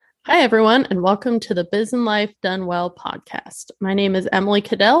Hi, everyone, and welcome to the Biz and Life Done Well podcast. My name is Emily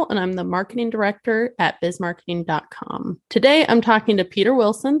Cadell, and I'm the marketing director at bizmarketing.com. Today, I'm talking to Peter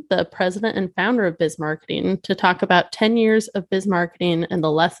Wilson, the president and founder of Biz Marketing, to talk about 10 years of biz marketing and the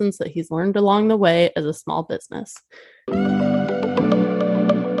lessons that he's learned along the way as a small business.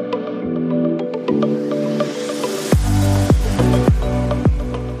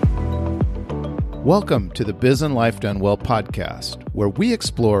 Welcome to the Biz and Life Done Well podcast, where we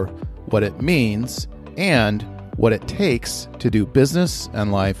explore what it means and what it takes to do business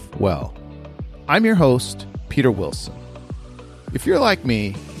and life well. I'm your host, Peter Wilson. If you're like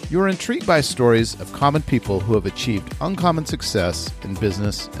me, you're intrigued by stories of common people who have achieved uncommon success in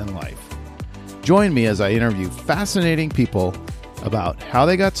business and life. Join me as I interview fascinating people about how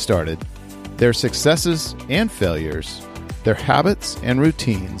they got started, their successes and failures, their habits and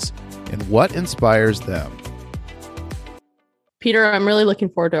routines, and what inspires them. Peter, I'm really looking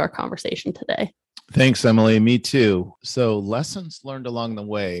forward to our conversation today. Thanks, Emily. Me too. So lessons learned along the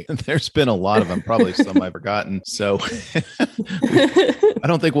way. There's been a lot of them, probably some I've forgotten. So I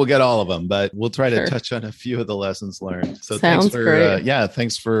don't think we'll get all of them, but we'll try to touch on a few of the lessons learned. So Sounds great.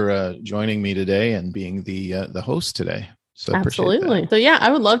 Thanks for joining me today and being the host today. So absolutely. So I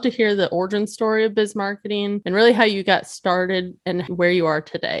would love to hear the origin story of biz marketing and really how you got started and where you are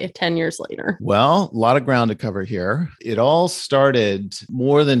today, 10 years later. Well, a lot of ground to cover here. It all started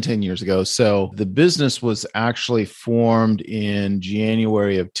more than 10 years ago. So the business was actually formed in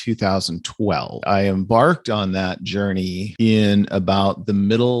January of 2012. I embarked on that journey in about the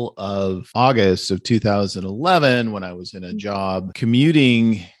middle of August of 2011 when I was in a job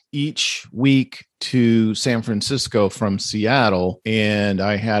commuting each week to San Francisco from Seattle, and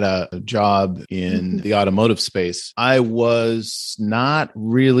I had a job in the automotive space. I was not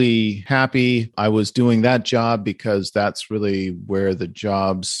really happy. I was doing that job because that's really where the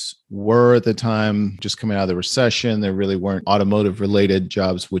jobs were at the time, just coming out of the recession. There really weren't automotive related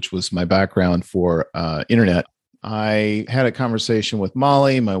jobs, which was my background for internet. I had a conversation with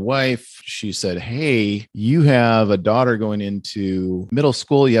Molly, my wife. She said, hey, you have a daughter going into middle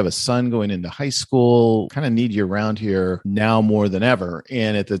school. You have a son going into high school. Kind of need you around here now more than ever.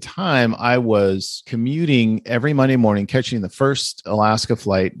 And at the time, I was commuting every Monday morning, catching the first Alaska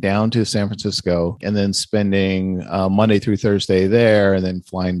flight down to San Francisco, and then spending Monday through Thursday there, and then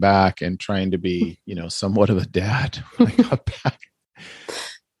flying back and trying to be, somewhat of a dad when I got back.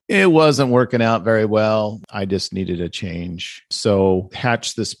 It wasn't working out very well. I just needed a change. So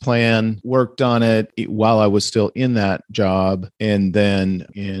hatched this plan, worked on it while I was still in that job. And then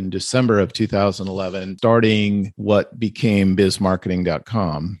in December of 2011, starting what became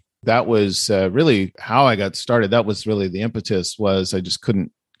bizmarketing.com. That was really how I got started. That was really the impetus, was I just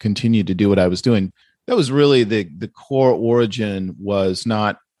couldn't continue to do what I was doing. That was really the core origin, was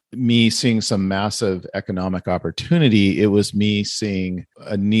not me seeing some massive economic opportunity. It was me seeing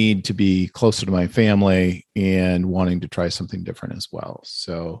a need to be closer to my family and wanting to try something different as well.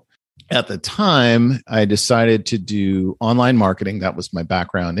 So at the time, I decided to do online marketing. That was my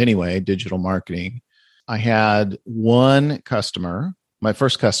background anyway, digital marketing. I had one customer. My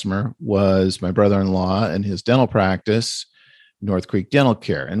first customer was my brother-in-law and his dental practice, North Creek Dental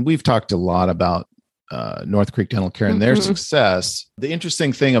Care. And we've talked a lot about North Creek Dental Care and their success. The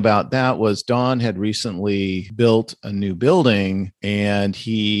interesting thing about that was Don had recently built a new building, and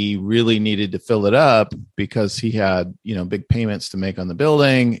he really needed to fill it up because he had, big payments to make on the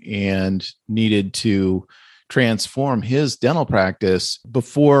building and needed to transform his dental practice.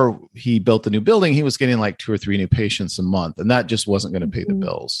 Before he built the new building, he was getting like 2 or 3 new patients a month, and that just wasn't going to pay the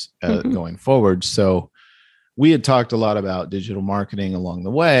bills going forward. So we had talked a lot about digital marketing along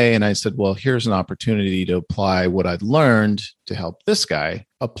the way. And I said, well, here's an opportunity to apply what I'd learned to help this guy,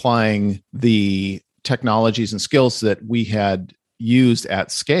 applying the technologies and skills that we had used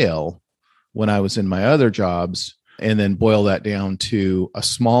at scale when I was in my other jobs, and then boil that down to a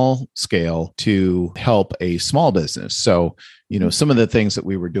small scale to help a small business. So, some of the things that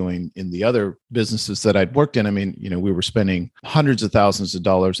we were doing in the other businesses that I'd worked in, we were spending hundreds of thousands of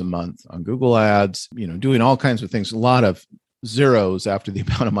dollars a month on Google ads, doing all kinds of things, a lot of zeros after the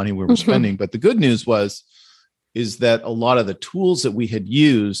amount of money we were spending. But the good news is that a lot of the tools that we had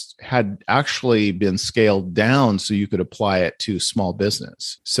used had actually been scaled down so you could apply it to small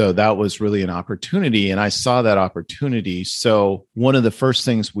business. So that was really an opportunity. And I saw that opportunity. So one of the first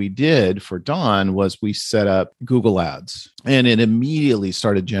things we did for Don was we set up Google Ads, and it immediately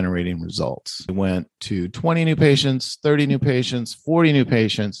started generating results. It went to 20 new patients, 30 new patients, 40 new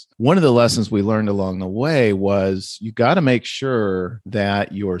patients. One of the lessons we learned along the way was you got to make sure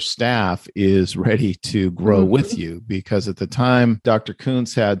that your staff is ready to grow with with you, because at the time, Dr.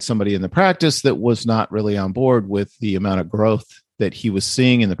 Kuntz had somebody in the practice that was not really on board with the amount of growth that he was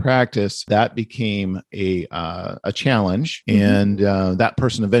seeing in the practice. That became a challenge, and that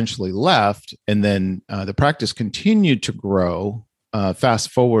person eventually left, and then the practice continued to grow.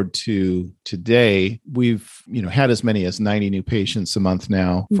 Fast forward to today, we've had as many as 90 new patients a month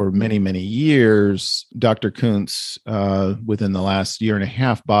now for many, many years. Dr. Kuntz, within the last year and a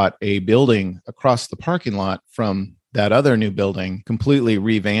half, bought a building across the parking lot from that other new building, completely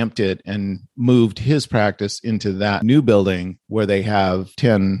revamped it, and moved his practice into that new building where they have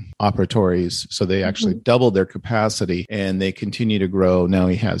 10 operatories. So they actually doubled their capacity, and they continue to grow. Now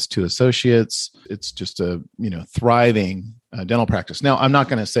he has 2 associates. It's just a thriving dental practice. Now, I'm not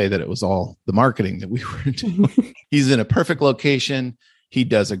going to say that it was all the marketing that we were doing. He's in a perfect location. He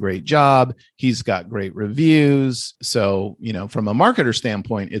does a great job. He's got great reviews. So, from a marketer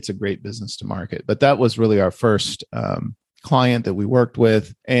standpoint, it's a great business to market. But that was really our first client that we worked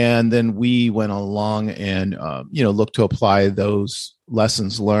with. And then we went along and, looked to apply those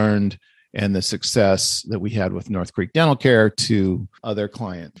lessons learned and the success that we had with North Creek Dental Care to other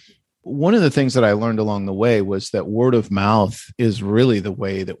clients. One of the things that I learned along the way was that word of mouth is really the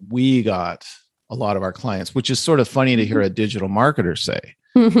way that we got a lot of our clients, which is sort of funny to hear a digital marketer say.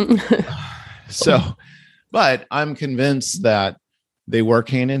 But I'm convinced that they work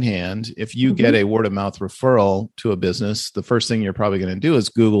hand in hand. If you get a word of mouth referral to a business, the first thing you're probably going to do is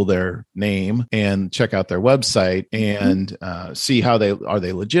Google their name and check out their website and see how they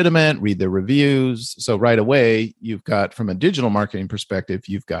legitimate, read their reviews. So right away, you've got, from a digital marketing perspective,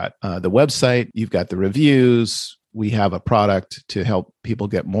 you've got the website, you've got the reviews. We have a product to help people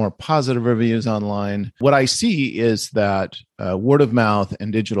get more positive reviews online. What I see is that word of mouth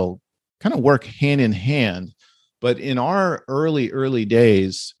and digital kind of work hand in hand. But in our early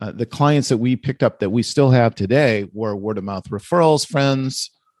days, the clients that we picked up that we still have today were word of mouth referrals,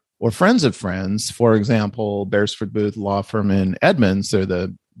 friends, or friends of friends. For example, Beresford Booth Law Firm in Edmonds, they're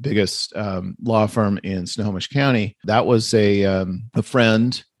the biggest law firm in Snohomish County. That was a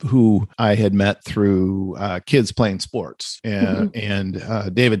friend who I had met through kids playing sports. And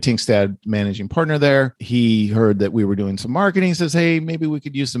David Tinkstad, managing partner there, he heard that we were doing some marketing. He says, hey, maybe we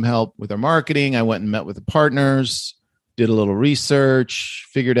could use some help with our marketing. I went and met with the partners, did a little research,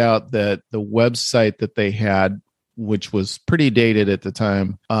 figured out that the website that they had, which was pretty dated at the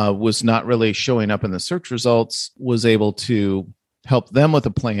time, was not really showing up in the search results, was able to help them with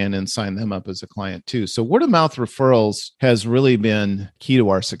a plan and sign them up as a client too. So word of mouth referrals has really been key to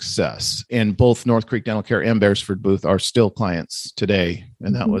our success. And both North Creek Dental Care and Beresford Booth are still clients today.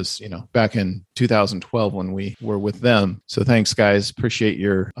 And that was, back in 2012 when we were with them. So thanks, guys. Appreciate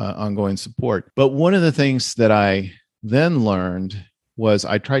your ongoing support. But one of the things that I then learned was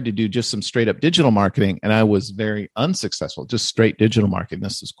I tried to do just some straight up digital marketing, and I was very unsuccessful, just straight digital marketing.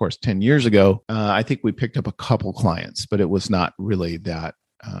 This is, of course, 10 years ago. I think we picked up a couple clients, but it was not really that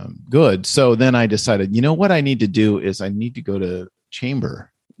good. So then I decided, what I need to do is I need to go to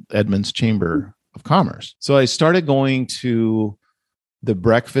Edmonds Chamber of Commerce. So I started going to the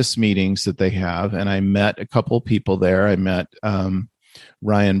breakfast meetings that they have, and I met a couple of people there. I met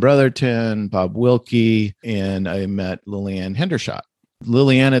Ryan Brotherton, Bob Wilkie, and I met Lillian Hendershot.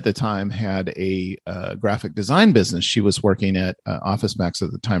 Lillian at the time had a graphic design business. She was working at Office Max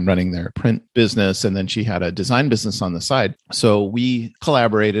at the time, running their print business, and then she had a design business on the side. So we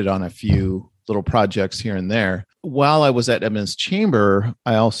collaborated on a few little projects here and there. While I was at Edmonds Chamber,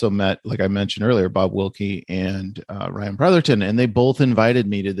 I also met, like I mentioned earlier, Bob Wilkie and Ryan Brotherton, and they both invited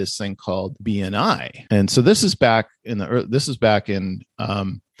me to this thing called BNI. And so this is back in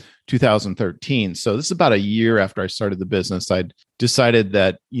 2013. So this is about a year after I started the business. I'd decided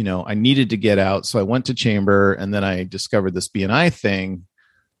that, I needed to get out. So I went to Chamber, and then I discovered this BNI thing.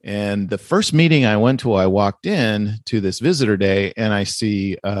 And the first meeting I went to, I walked in to this visitor day, and I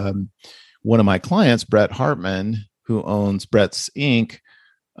see one of my clients, Brett Hartman, who owns Brett's Inc.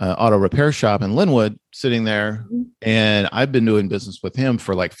 Auto repair shop in Linwood, sitting there. And I've been doing business with him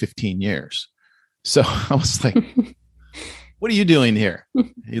for like 15 years. So I was like, what are you doing here?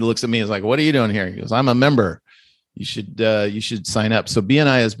 He looks at me and is like, what are you doing here? He goes, I'm a member. You should sign up. So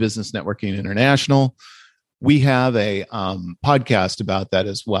BNI is Business Networking International. We have a podcast about that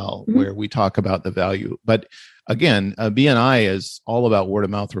as well, where we talk about the value. But again, BNI is all about word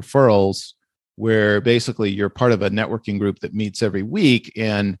of mouth referrals, where basically you're part of a networking group that meets every week.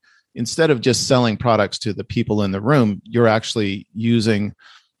 And instead of just selling products to the people in the room, you're actually using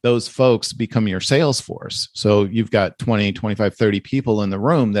those folks to become your sales force. So you've got 20, 25, 30 people in the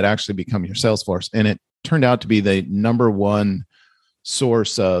room that actually become your sales force. And it turned out to be the number one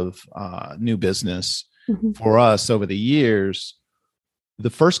source of new business for us over the years. The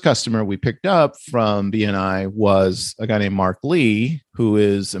first customer we picked up from BNI was a guy named Mark Lee, who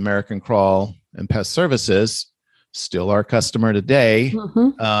is American Crawl and Pest Services, still our customer today.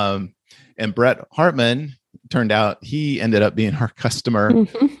 And Brett Hartman, turned out he ended up being our customer.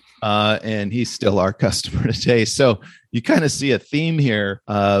 And he's still our customer today. So you kind of see a theme here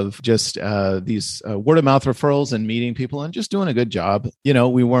of just these word of mouth referrals and meeting people and just doing a good job.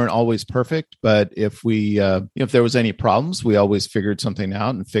 We weren't always perfect, but if there was any problems, we always figured something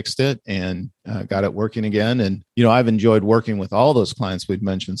out and fixed it and got it working again. And, I've enjoyed working with all those clients we've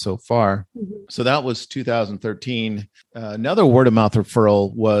mentioned so far. So that was 2013. Another word of mouth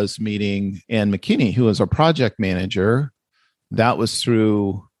referral was meeting Ann McKinney, who was our project manager. That was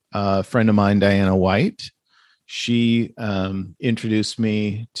through a friend of mine, Diana White. She introduced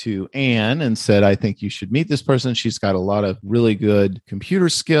me to Anne and said, I think you should meet this person. She's got a lot of really good computer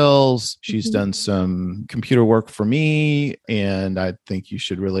skills. She's done some computer work for me, and I think you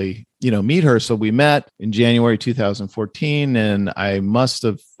should really, meet her. So we met in January 2014, and I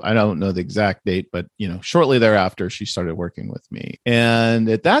don't know the exact date, but, shortly thereafter, she started working with me. And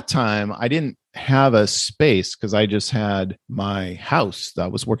at that time, I didn't have a space because I just had my house that I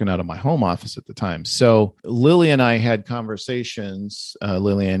was working out of my home office at the time. So Lily and I had conversations,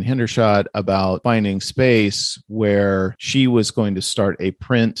 Lillian Hendershot, about finding space where she was going to start a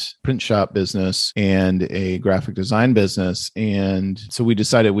print shop business and a graphic design business. And so we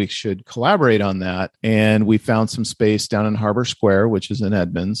decided we should collaborate on that. And we found some space down in Harbor Square, which is in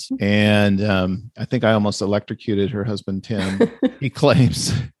Edmonds. And I think I almost electrocuted her husband, Tim. He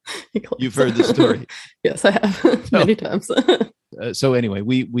claims. You've heard the story. Yes, I have many times. So anyway,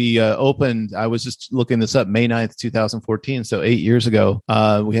 we opened, I was just looking this up, May 9th, 2014. So 8 years ago,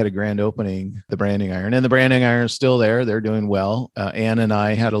 we had a grand opening, the Branding Iron. And the Branding Iron is still there. They're doing well. Ann and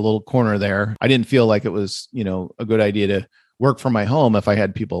I had a little corner there. I didn't feel like it was, a good idea to work from my home if I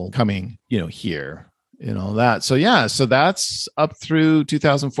had people coming, here. That. So that's up through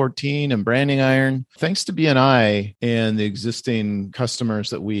 2014 and Branding Iron. Thanks to BNI and the existing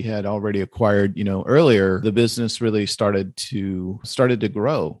customers that we had already acquired, earlier, the business really started to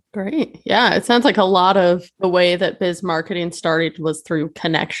grow. Great. Yeah. It sounds like a lot of the way that biz marketing started was through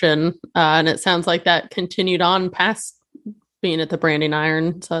connection. And it sounds like that continued on past being at the Branding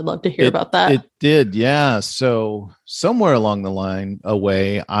Iron. So I'd love to hear about that. It did. Yeah. So somewhere along the line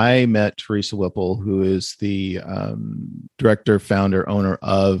away, I met Teresa Whipple, who is the director, founder, owner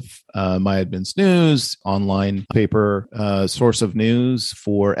of My Edmonds News, online paper, source of news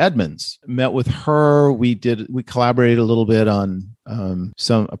for Edmonds. Met with her. We collaborated a little bit on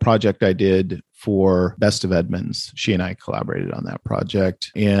a project I did for Best of Edmonds. She and I collaborated on that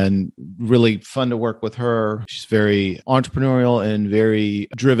project, and really fun to work with her. She's very entrepreneurial and very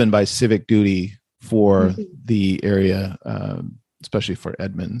driven by civic duty for the area, especially for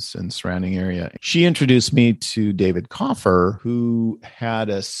Edmonds and surrounding area. She introduced me to David Coffer, who had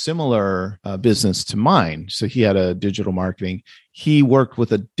a similar business to mine. So he had a digital marketing. He worked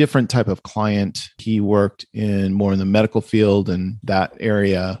with a different type of client. He worked more in the medical field and that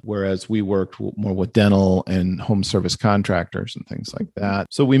area, whereas we worked more with dental and home service contractors and things like that.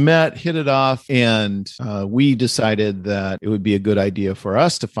 So we met, hit it off, and we decided that it would be a good idea for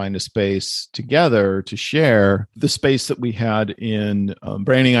us to find a space together to share. The space that we had in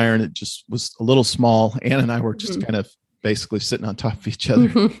Branding Iron, it just was a little small. Ann and I were just kind of basically sitting on top of each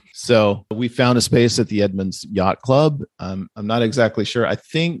other. So we found a space at the Edmonds Yacht Club. I'm not exactly sure. I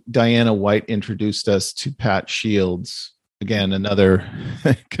think Diana White introduced us to Pat Shields. Again, another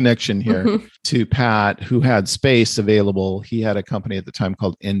connection here to Pat, who had space available. He had a company at the time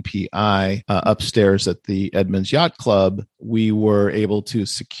called NPI upstairs at the Edmonds Yacht Club. We were able to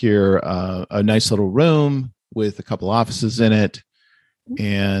secure a nice little room with a couple offices in it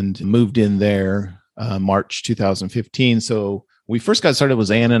and moved in there March 2015. So we first got started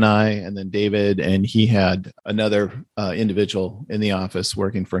was Ann and I, and then David, and he had another individual in the office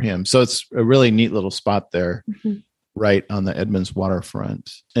working for him. So it's a really neat little spot there, right on the Edmonds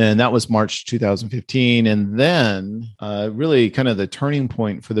waterfront. And that was March 2015. And then really kind of the turning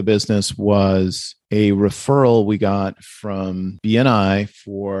point for the business was a referral we got from BNI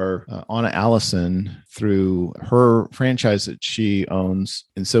for Anna Allison through her franchise that she owns.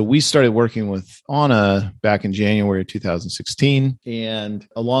 And so we started working with Anna back in January 2016. And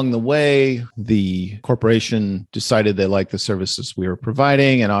along the way, the corporation decided they liked the services we were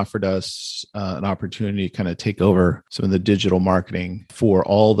providing and offered us an opportunity to kind of take over some of the digital marketing for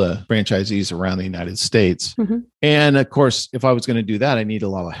all the franchisees around the United States. And of course, if I was going to do that, I need a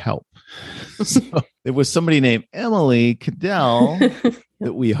lot of help. So it was somebody named Emily Cadell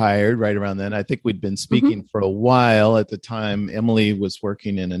that we hired right around then. I think we'd been speaking for a while at the time. Emily was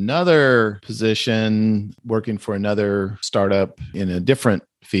working in another position, working for another startup in a different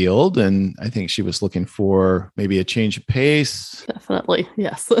field. And I think she was looking for maybe a change of pace. Definitely.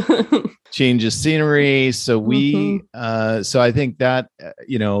 Yes. Change of scenery. So so I think that,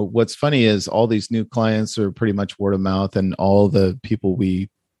 what's funny is all these new clients are pretty much word of mouth, and all the people we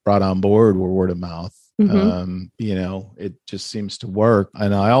brought on board were word of mouth. It just seems to work.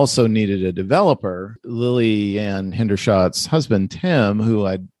 And I also needed a developer. Lily Ann Hendershot's husband, Tim, who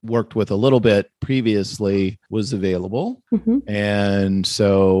I'd worked with a little bit previously, was available. And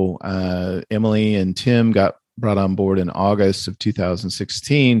so Emily and Tim got brought on board in August of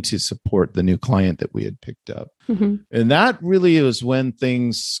 2016 to support the new client that we had picked up. And that really was when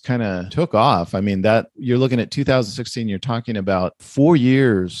things kind of took off. I mean, that you're looking at 2016, you're talking about 4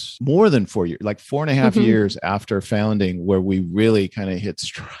 years, more than 4 years, like 4.5 years after founding, where we really kind of hit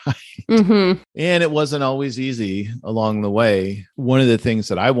stride. And it wasn't always easy along the way. One of the things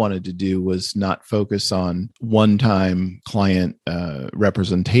that I wanted to do was not focus on one-time client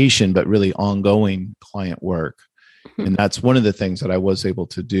representation, but really ongoing client work. And that's one of the things that I was able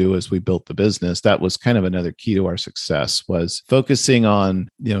to do as we built the business. That was kind of another key to our success, was focusing on,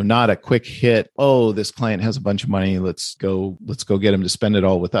 not a quick hit. Oh, this client has a bunch of money. Let's go get them to spend it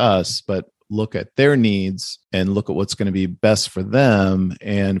all with us, but look at their needs and look at what's going to be best for them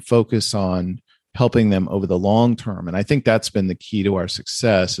and focus on helping them over the long term. And I think that's been the key to our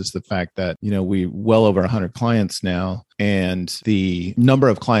success, is the fact that, we well over 100 clients now, and the number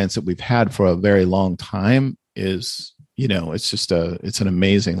of clients that we've had for a very long time is, it's an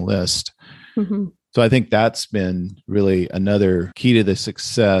amazing list. So I think that's been really another key to the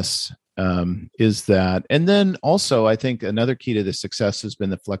success, is that. And then also, I think another key to the success has been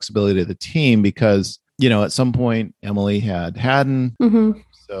the flexibility of the team, because, at some point Emily had Haddon.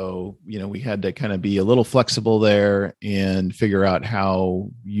 So, we had to kind of be a little flexible there and figure out how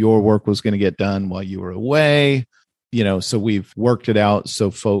your work was going to get done while you were away. So we've worked it out so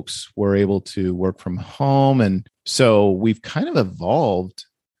folks were able to work from home. And so we've kind of evolved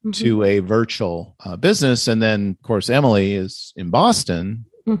to a virtual business. And then, of course, Emily is in Boston.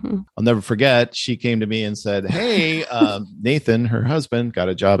 I'll never forget, she came to me and said, hey, Nathan, her husband, got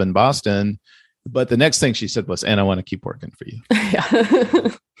a job in Boston. But the next thing she said was, and I want to keep working for you. Yeah.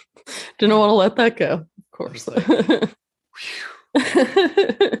 Didn't want to let that go, of course.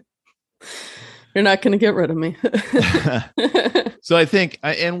 You're not going to get rid of me. So I think,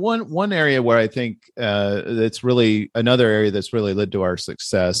 and one area where I think that's really another area that's really led to our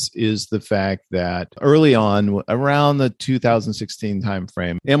success is the fact that early on, around the 2016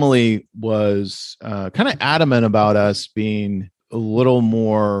 timeframe, Emily was kind of adamant about us being a little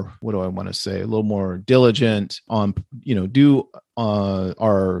more, a little more diligent on, do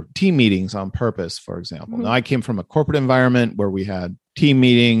our team meetings on purpose, for example. Now, I came from a corporate environment where we had team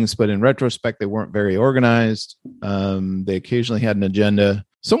meetings, but in retrospect, they weren't very organized. They occasionally had an agenda.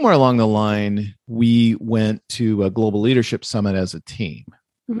 Somewhere along the line, we went to a global leadership summit as a team.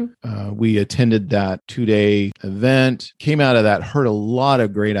 We attended that 2-day event, came out of that, heard a lot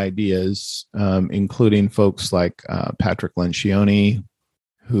of great ideas, including folks like Patrick Lencioni,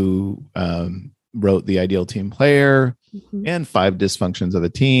 who wrote The Ideal Team Player and 5 Dysfunctions of a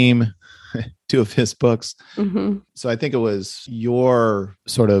Team, 2 of his books. So I think it was your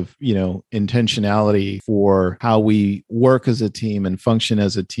sort of, intentionality for how we work as a team and function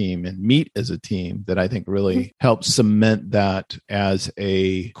as a team and meet as a team that I think really helped cement that as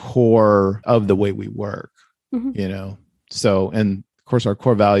a core of the way we work, So, and of course, our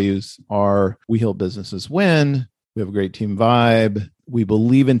core values are: we help businesses win. We have a great team vibe. We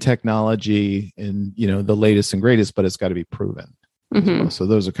believe in technology and, the latest and greatest, but it's got to be proven. Well. So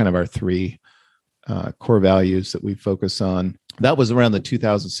those are kind of our 3 core values that we focus on. That was around the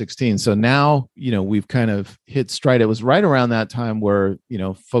 2016. So now, we've kind of hit stride. It was right around that time where,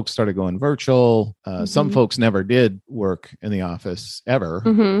 folks started going virtual. Some folks never did work in the office ever.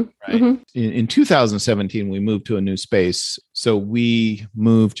 Right? In 2017, we moved to a new space. So we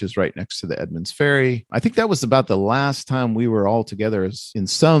moved just right next to the Edmonds Ferry. I think that was about the last time we were all together in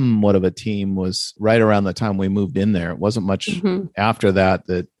somewhat of a team, was right around the time we moved in there. It wasn't much after that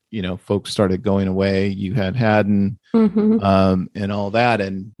folks started going away. You had Haddon and all that.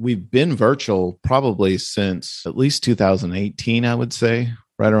 And we've been virtual probably since at least 2018, I would say,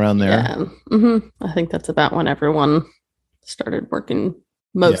 right around there. Yeah. I think that's about when everyone started working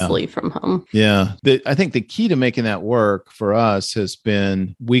mostly from home. Yeah. I think the key to making that work for us has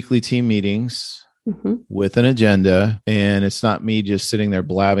been weekly team meetings with an agenda. And it's not me just sitting there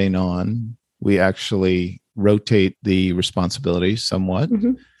blabbing on. We actually rotate the responsibility somewhat.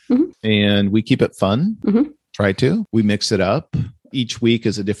 Mm-hmm. And we keep it fun. Mm-hmm. Try to. We mix it up. Each week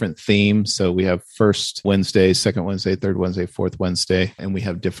is a different theme. So we have first Wednesday, second Wednesday, third Wednesday, fourth Wednesday, and we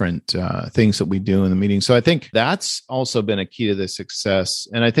have different things that we do in the meeting. So I think that's also been a key to the success.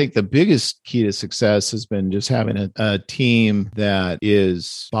 And I think the biggest key to success has been just having a team that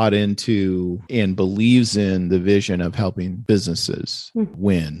is bought into and believes in the vision of helping businesses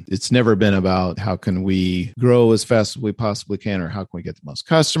win. It's never been about how can we grow as fast as we possibly can, or how can we get the most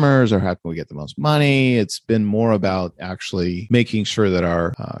customers, or how can we get the most money. It's been more about actually making sure that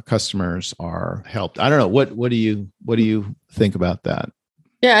our customers are helped. I don't know. What do you think about that?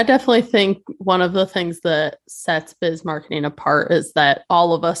 Yeah, I definitely think one of the things that sets Biz Marketing apart is that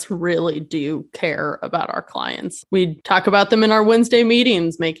all of us really do care about our clients. We talk about them in our Wednesday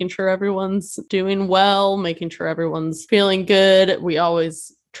meetings, making sure everyone's doing well, making sure everyone's feeling good. We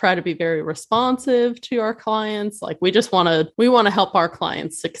always try to be very responsive to our clients. Like we want to help our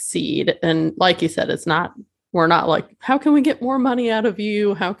clients succeed. And like you said, we're not like, how can we get more money out of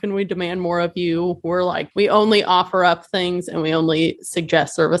you? How can we demand more of you? We're like, we only offer up things and we only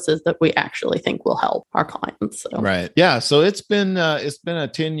suggest services that we actually think will help our clients. So. Right. Yeah. So it's been a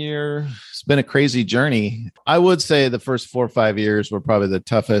 10-year, it's been a crazy journey. I would say the first 4 or 5 years were probably the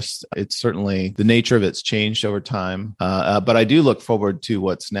toughest. It's certainly the nature of it's changed over time. But I do look forward to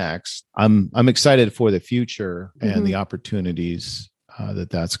what's next. I'm excited for the future and the opportunities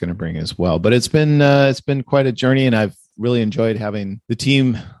that's going to bring as well. But it's been quite a journey, and I've really enjoyed having the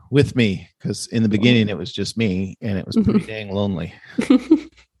team with me, because in the beginning it was just me and it was pretty dang lonely.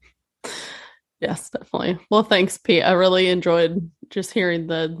 Yes, definitely. Well, thanks, Pete. I really enjoyed just hearing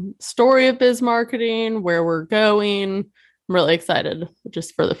the story of Biz Marketing, where we're going. I'm really excited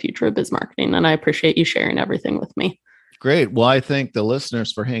just for the future of Biz Marketing, and I appreciate you sharing everything with me. Great. Well, I thank the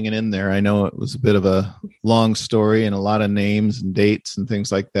listeners for hanging in there. I know it was a bit of a long story and a lot of names and dates and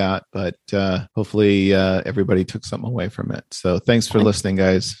things like that, but hopefully everybody took something away from it. So thanks for listening,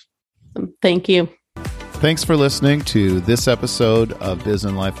 guys. Thank you. Thanks for listening to this episode of Biz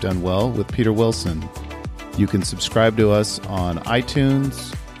and Life Done Well with Peter Wilson. You can subscribe to us on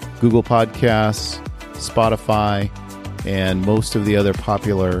iTunes, Google Podcasts, Spotify, and most of the other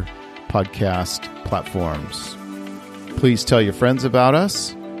popular podcast platforms. Please tell your friends about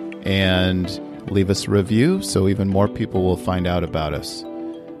us and leave us a review so even more people will find out about us.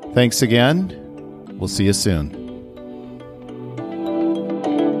 Thanks again. We'll see you soon.